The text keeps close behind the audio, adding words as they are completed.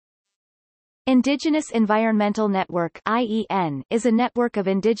Indigenous Environmental Network (IEN) is a network of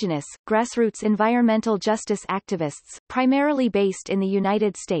indigenous, grassroots environmental justice activists, primarily based in the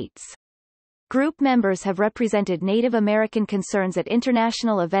United States. Group members have represented Native American concerns at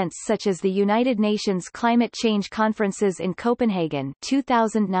international events such as the United Nations Climate Change Conferences in Copenhagen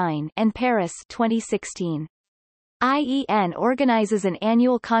 2009 and Paris 2016. IEN organizes an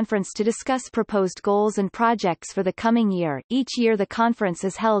annual conference to discuss proposed goals and projects for the coming year. Each year the conference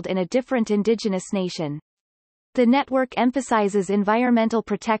is held in a different indigenous nation. The network emphasizes environmental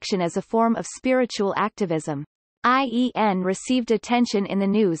protection as a form of spiritual activism. IEN received attention in the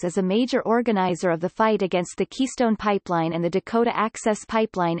news as a major organizer of the fight against the Keystone Pipeline and the Dakota Access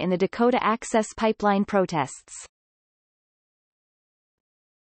Pipeline in the Dakota Access Pipeline protests.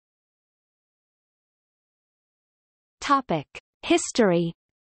 Topic: History.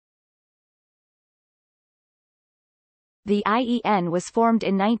 The IEN was formed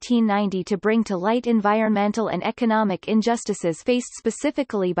in 1990 to bring to light environmental and economic injustices faced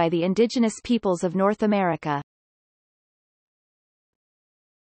specifically by the indigenous peoples of North America.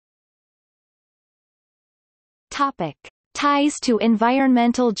 Topic: Ties to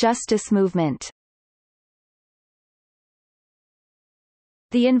environmental justice movement.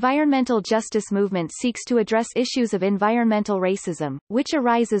 The environmental justice movement seeks to address issues of environmental racism, which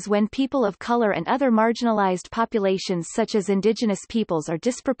arises when people of color and other marginalized populations such as indigenous peoples are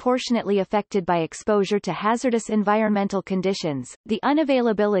disproportionately affected by exposure to hazardous environmental conditions, the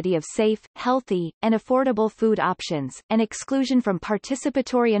unavailability of safe, healthy, and affordable food options, and exclusion from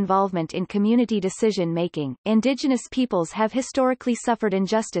participatory involvement in community decision-making. Indigenous peoples have historically suffered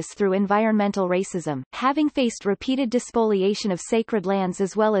injustice through environmental racism, having faced repeated despoliation of sacred lands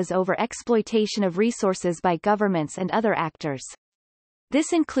as well as over-exploitation of resources by governments and other actors.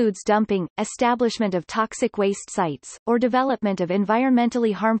 This includes dumping, establishment of toxic waste sites, or development of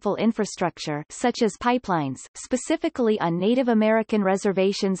environmentally harmful infrastructure such as pipelines, specifically on Native American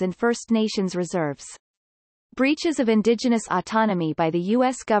reservations and First Nations reserves. Breaches of indigenous autonomy by the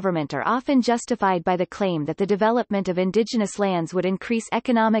U.S. government are often justified by the claim that the development of indigenous lands would increase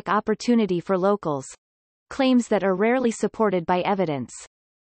economic opportunity for locals, claims that are rarely supported by evidence.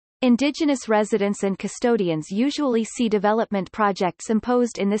 Indigenous residents and custodians usually see development projects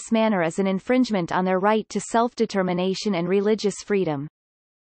imposed in this manner as an infringement on their right to self-determination and religious freedom.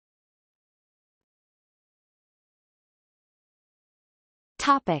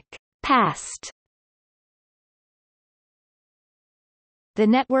 Topic: Past. The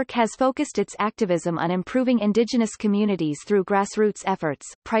network has focused its activism on improving indigenous communities through grassroots efforts,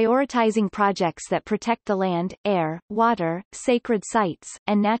 prioritizing projects that protect the land, air, water, sacred sites,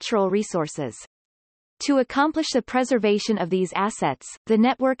 and natural resources. To accomplish the preservation of these assets, the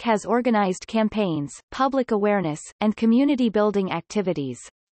network has organized campaigns, public awareness, and community-building activities.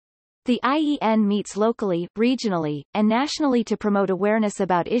 The IEN meets locally, regionally, and nationally to promote awareness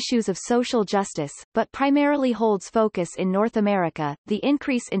about issues of social justice, but primarily holds focus in North America. The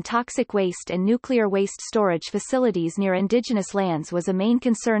increase in toxic waste and nuclear waste storage facilities near indigenous lands was a main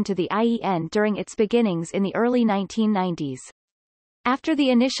concern to the IEN during its beginnings in the early 1990s. After the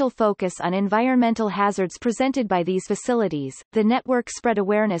initial focus on environmental hazards presented by these facilities, the network spread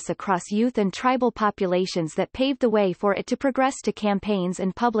awareness across youth and tribal populations that paved the way for it to progress to campaigns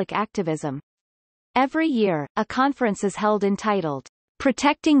and public activism. Every year, a conference is held entitled,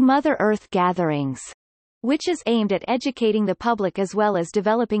 Protecting Mother Earth Gatherings, which is aimed at educating the public as well as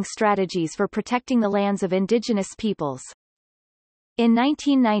developing strategies for protecting the lands of indigenous peoples. In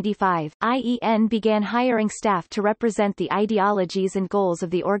 1995, IEN began hiring staff to represent the ideologies and goals of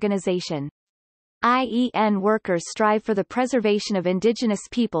the organization. IEN workers strive for the preservation of indigenous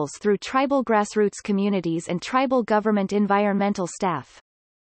peoples through tribal grassroots communities and tribal government environmental staff.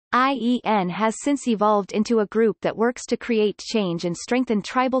 IEN has since evolved into a group that works to create change and strengthen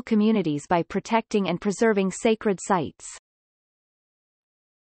tribal communities by protecting and preserving sacred sites.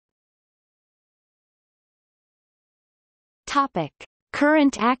 Topic: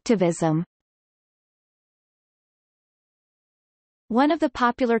 Current activism. One of the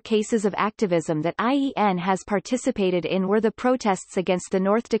popular cases of activism that IEN has participated in were the protests against the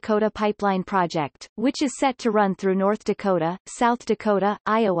North Dakota Pipeline Project, which is set to run through North Dakota, South Dakota,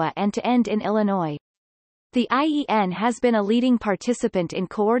 Iowa and to end in Illinois. The IEN has been a leading participant in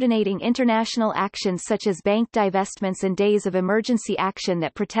coordinating international actions such as bank divestments and days of emergency action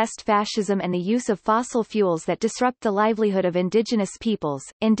that protest fascism and the use of fossil fuels that disrupt the livelihood of indigenous peoples.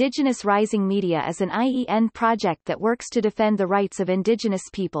 Indigenous Rising Media is an IEN project that works to defend the rights of indigenous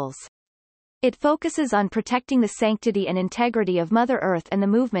peoples. It focuses on protecting the sanctity and integrity of Mother Earth and the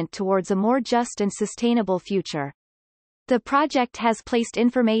movement towards a more just and sustainable future. The project has placed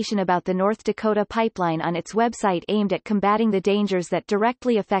information about the North Dakota pipeline on its website aimed at combating the dangers that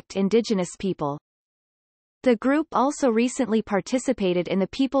directly affect Indigenous people. The group also recently participated in the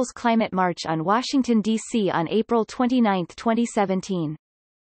People's Climate March on Washington, D.C. on April 29, 2017.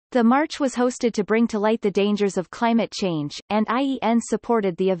 The march was hosted to bring to light the dangers of climate change, and IEN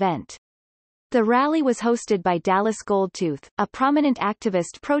supported the event. The rally was hosted by Dallas Goldtooth, a prominent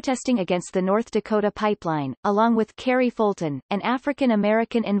activist protesting against the North Dakota pipeline, along with Carrie Fulton, an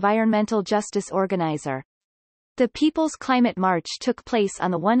African-American environmental justice organizer. The People's Climate March took place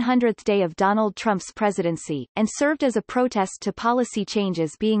on the 100th day of Donald Trump's presidency, and served as a protest to policy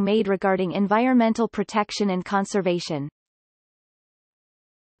changes being made regarding environmental protection and conservation.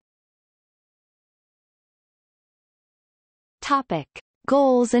 Topic: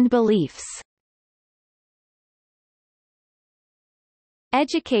 Goals and beliefs.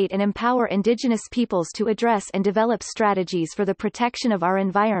 Educate and empower Indigenous peoples to address and develop strategies for the protection of our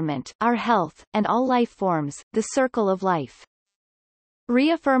environment, our health, and all life forms, the circle of life.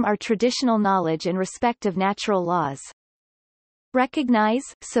 Reaffirm our traditional knowledge and respect of natural laws. Recognize,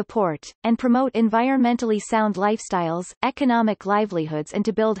 support, and promote environmentally sound lifestyles, economic livelihoods, and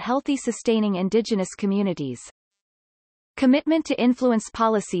to build healthy, sustaining Indigenous communities. Commitment to influence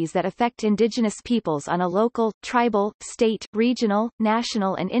policies that affect Indigenous peoples on a local, tribal, state, regional,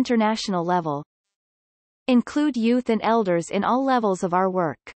 national and international level. Include youth and elders in all levels of our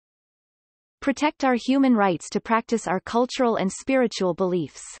work. Protect our human rights to practice our cultural and spiritual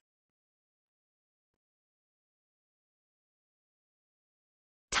beliefs.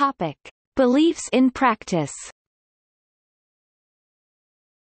 Topic: Beliefs in practice.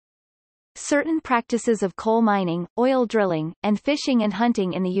 Certain practices of coal mining, oil drilling, and fishing and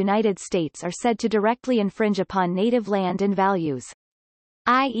hunting in the United States are said to directly infringe upon native land and values.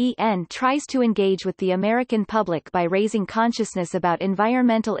 IEN tries to engage with the American public by raising consciousness about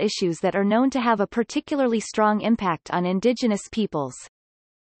environmental issues that are known to have a particularly strong impact on Indigenous peoples.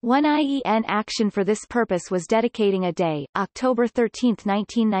 One IEN action for this purpose was dedicating a day, October 13,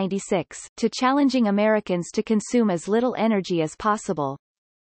 1996, to challenging Americans to consume as little energy as possible.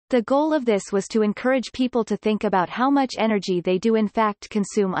 The goal of this was to encourage people to think about how much energy they do in fact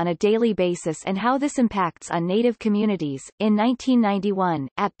consume on a daily basis and how this impacts on Native communities. In 1991,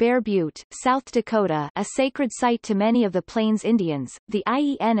 at Bear Butte, South Dakota, a sacred site to many of the Plains Indians, the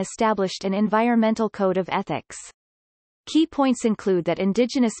IEN established an environmental code of ethics. Key points include that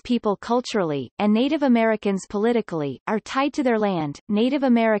Indigenous people culturally, and Native Americans politically, are tied to their land. Native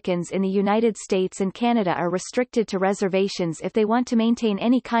Americans in the United States and Canada are restricted to reservations if they want to maintain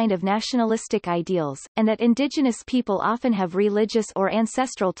any kind of nationalistic ideals, and that Indigenous people often have religious or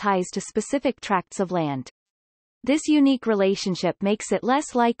ancestral ties to specific tracts of land. This unique relationship makes it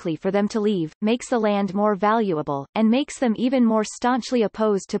less likely for them to leave, makes the land more valuable, and makes them even more staunchly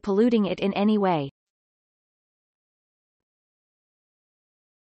opposed to polluting it in any way.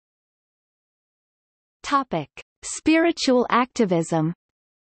 Topic: Spiritual activism.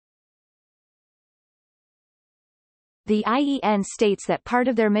 The IEN states that part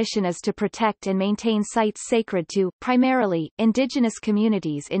of their mission is to protect and maintain sites sacred to, primarily, Indigenous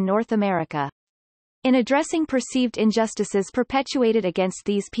communities in North America. In addressing perceived injustices perpetuated against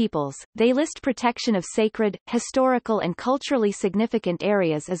these peoples, they list protection of sacred, historical and culturally significant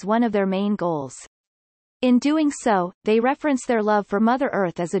areas as one of their main goals. In doing so, they reference their love for Mother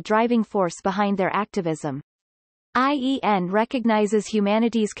Earth as a driving force behind their activism. IEN recognizes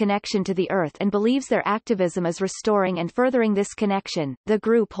humanity's connection to the Earth and believes their activism is restoring and furthering this connection. The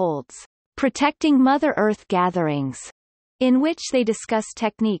group holds Protecting Mother Earth gatherings, in which they discuss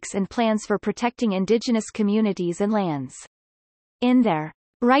techniques and plans for protecting Indigenous communities and lands. In their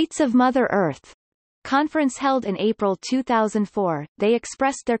Rights of Mother Earth conference held in April 2004, they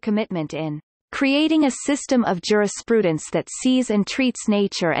expressed their commitment in creating a system of jurisprudence that sees and treats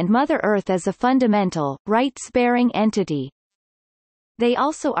nature and Mother Earth as a fundamental, rights-bearing entity. They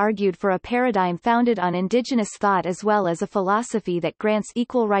also argued for a paradigm founded on Indigenous thought as well as a philosophy that grants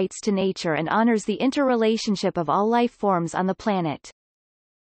equal rights to nature and honors the interrelationship of all life forms on the planet.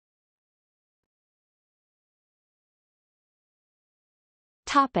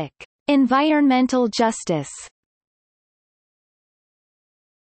 Topic: Environmental justice.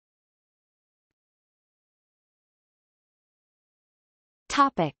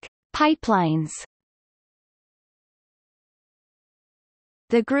 Topic: Pipelines.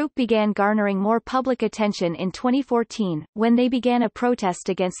 The group began garnering more public attention in 2014, when they began a protest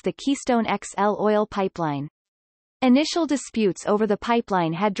against the Keystone XL oil pipeline. Initial disputes over the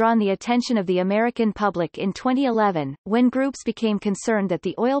pipeline had drawn the attention of the American public in 2011, when groups became concerned that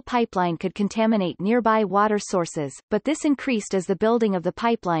the oil pipeline could contaminate nearby water sources, but this increased as the building of the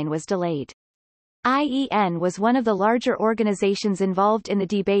pipeline was delayed. IEN was one of the larger organizations involved in the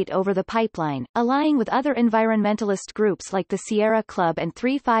debate over the pipeline, allying with other environmentalist groups like the Sierra Club and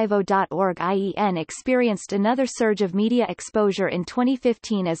 350.org. IEN experienced another surge of media exposure in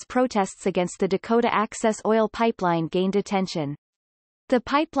 2015 as protests against the Dakota Access Oil Pipeline gained attention. The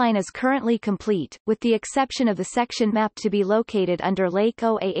pipeline is currently complete, with the exception of the section mapped to be located under Lake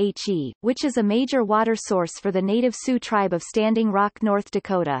Oahe, which is a major water source for the native Sioux tribe of Standing Rock, North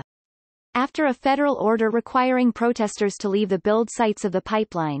Dakota. After a federal order requiring protesters to leave the build sites of the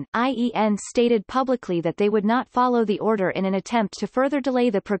pipeline, IEN stated publicly that they would not follow the order in an attempt to further delay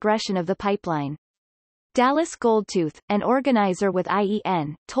the progression of the pipeline. Dallas Goldtooth, an organizer with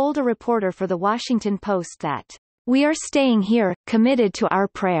IEN, told a reporter for The Washington Post that, "We are staying here, committed to our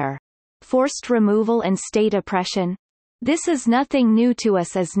prayer. Forced removal and state oppression? This is nothing new to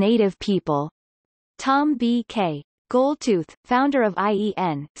us as Native people." Tom B.K. Goldtooth, founder of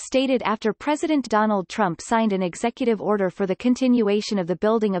IEN, stated after President Donald Trump signed an executive order for the continuation of the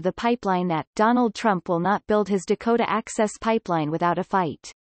building of the pipeline that Donald Trump will not build his Dakota Access Pipeline without a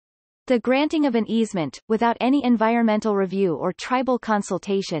fight. The granting of an easement, without any environmental review or tribal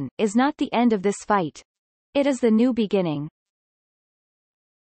consultation, is not the end of this fight. It is the new beginning.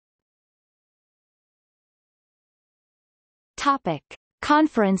 Topic: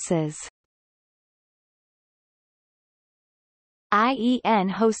 Conferences. IEN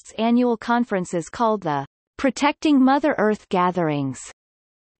hosts annual conferences called the Protecting Mother Earth Gatherings.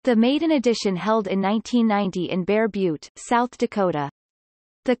 The maiden edition held in 1990 in Bear Butte, South Dakota.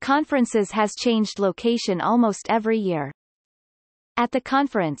 The conferences has changed location almost every year. At the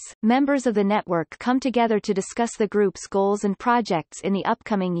conference, members of the network come together to discuss the group's goals and projects in the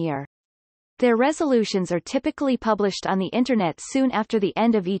upcoming year. Their resolutions are typically published on the Internet soon after the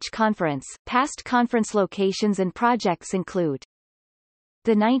end of each conference. Past conference locations and projects include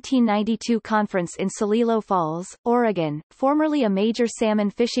the 1992 conference in Celilo Falls, Oregon, formerly a major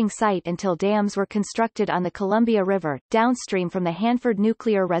salmon fishing site until dams were constructed on the Columbia River, downstream from the Hanford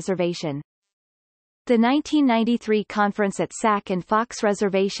Nuclear Reservation. The 1993 conference at Sac and Fox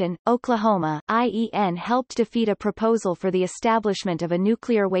Reservation, Oklahoma, IEN helped defeat a proposal for the establishment of a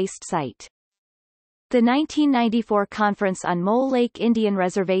nuclear waste site. The 1994 conference on Mole Lake Indian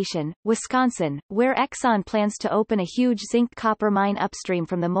Reservation, Wisconsin, where Exxon plans to open a huge zinc-copper mine upstream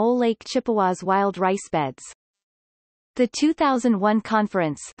from the Mole Lake Chippewas wild rice beds. The 2001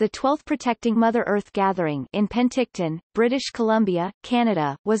 conference, the 12th Protecting Mother Earth Gathering, in Penticton, British Columbia,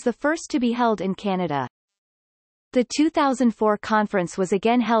 Canada, was the first to be held in Canada. The 2004 conference was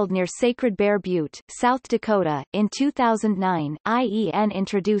again held near Sacred Bear Butte, South Dakota. In 2009, IEN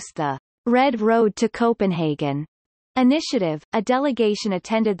introduced the Red Road to Copenhagen initiative. A delegation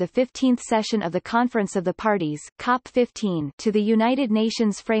attended the 15th session of the Conference of the Parties COP15 to the United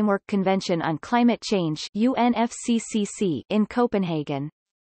Nations Framework Convention on Climate Change UNFCCC in Copenhagen.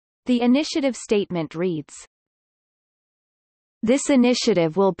 The initiative statement reads, "This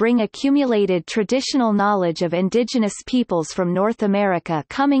initiative will bring accumulated traditional knowledge of indigenous peoples from North America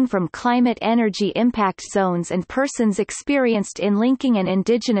coming from climate energy impact zones and persons experienced in linking an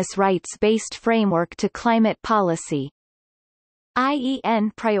indigenous rights-based framework to climate policy."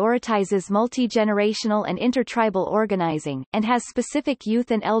 IEN prioritizes multi-generational and intertribal organizing, and has specific youth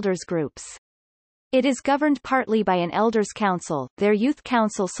and elders groups. It is governed partly by an Elders Council. Their Youth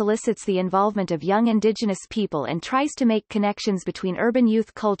Council solicits the involvement of young Indigenous people and tries to make connections between urban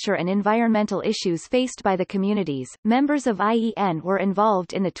youth culture and environmental issues faced by the communities. Members of IEN were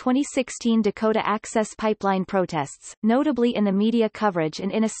involved in the 2016 Dakota Access Pipeline protests, notably in the media coverage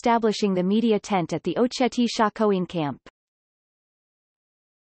and in establishing the media tent at the Ocheti Shakowin camp.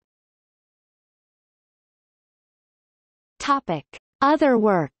 Topic: Other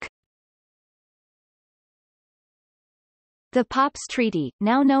work. The POPs Treaty,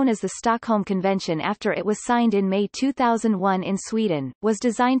 now known as the Stockholm Convention after it was signed in May 2001 in Sweden, was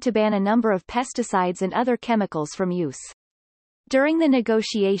designed to ban a number of pesticides and other chemicals from use. During the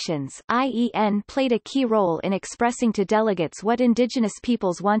negotiations, IEN played a key role in expressing to delegates what indigenous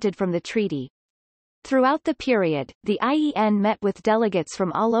peoples wanted from the treaty. Throughout the period, the IEN met with delegates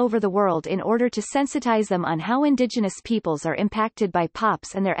from all over the world in order to sensitize them on how indigenous peoples are impacted by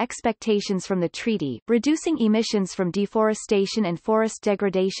POPs and their expectations from the treaty. Reducing emissions from deforestation and forest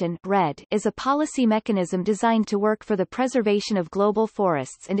degradation (RED) is a policy mechanism designed to work for the preservation of global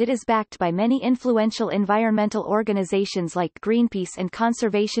forests, and it is backed by many influential environmental organizations like Greenpeace and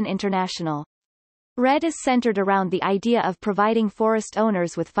Conservation International. RED is centered around the idea of providing forest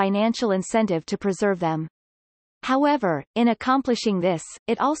owners with financial incentive to preserve them. However, in accomplishing this,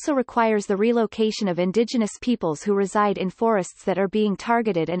 it also requires the relocation of indigenous peoples who reside in forests that are being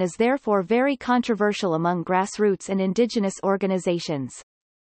targeted and is therefore very controversial among grassroots and indigenous organizations.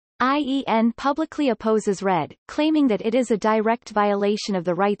 IEN publicly opposes RED, claiming that it is a direct violation of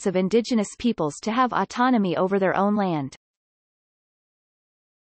the rights of indigenous peoples to have autonomy over their own land.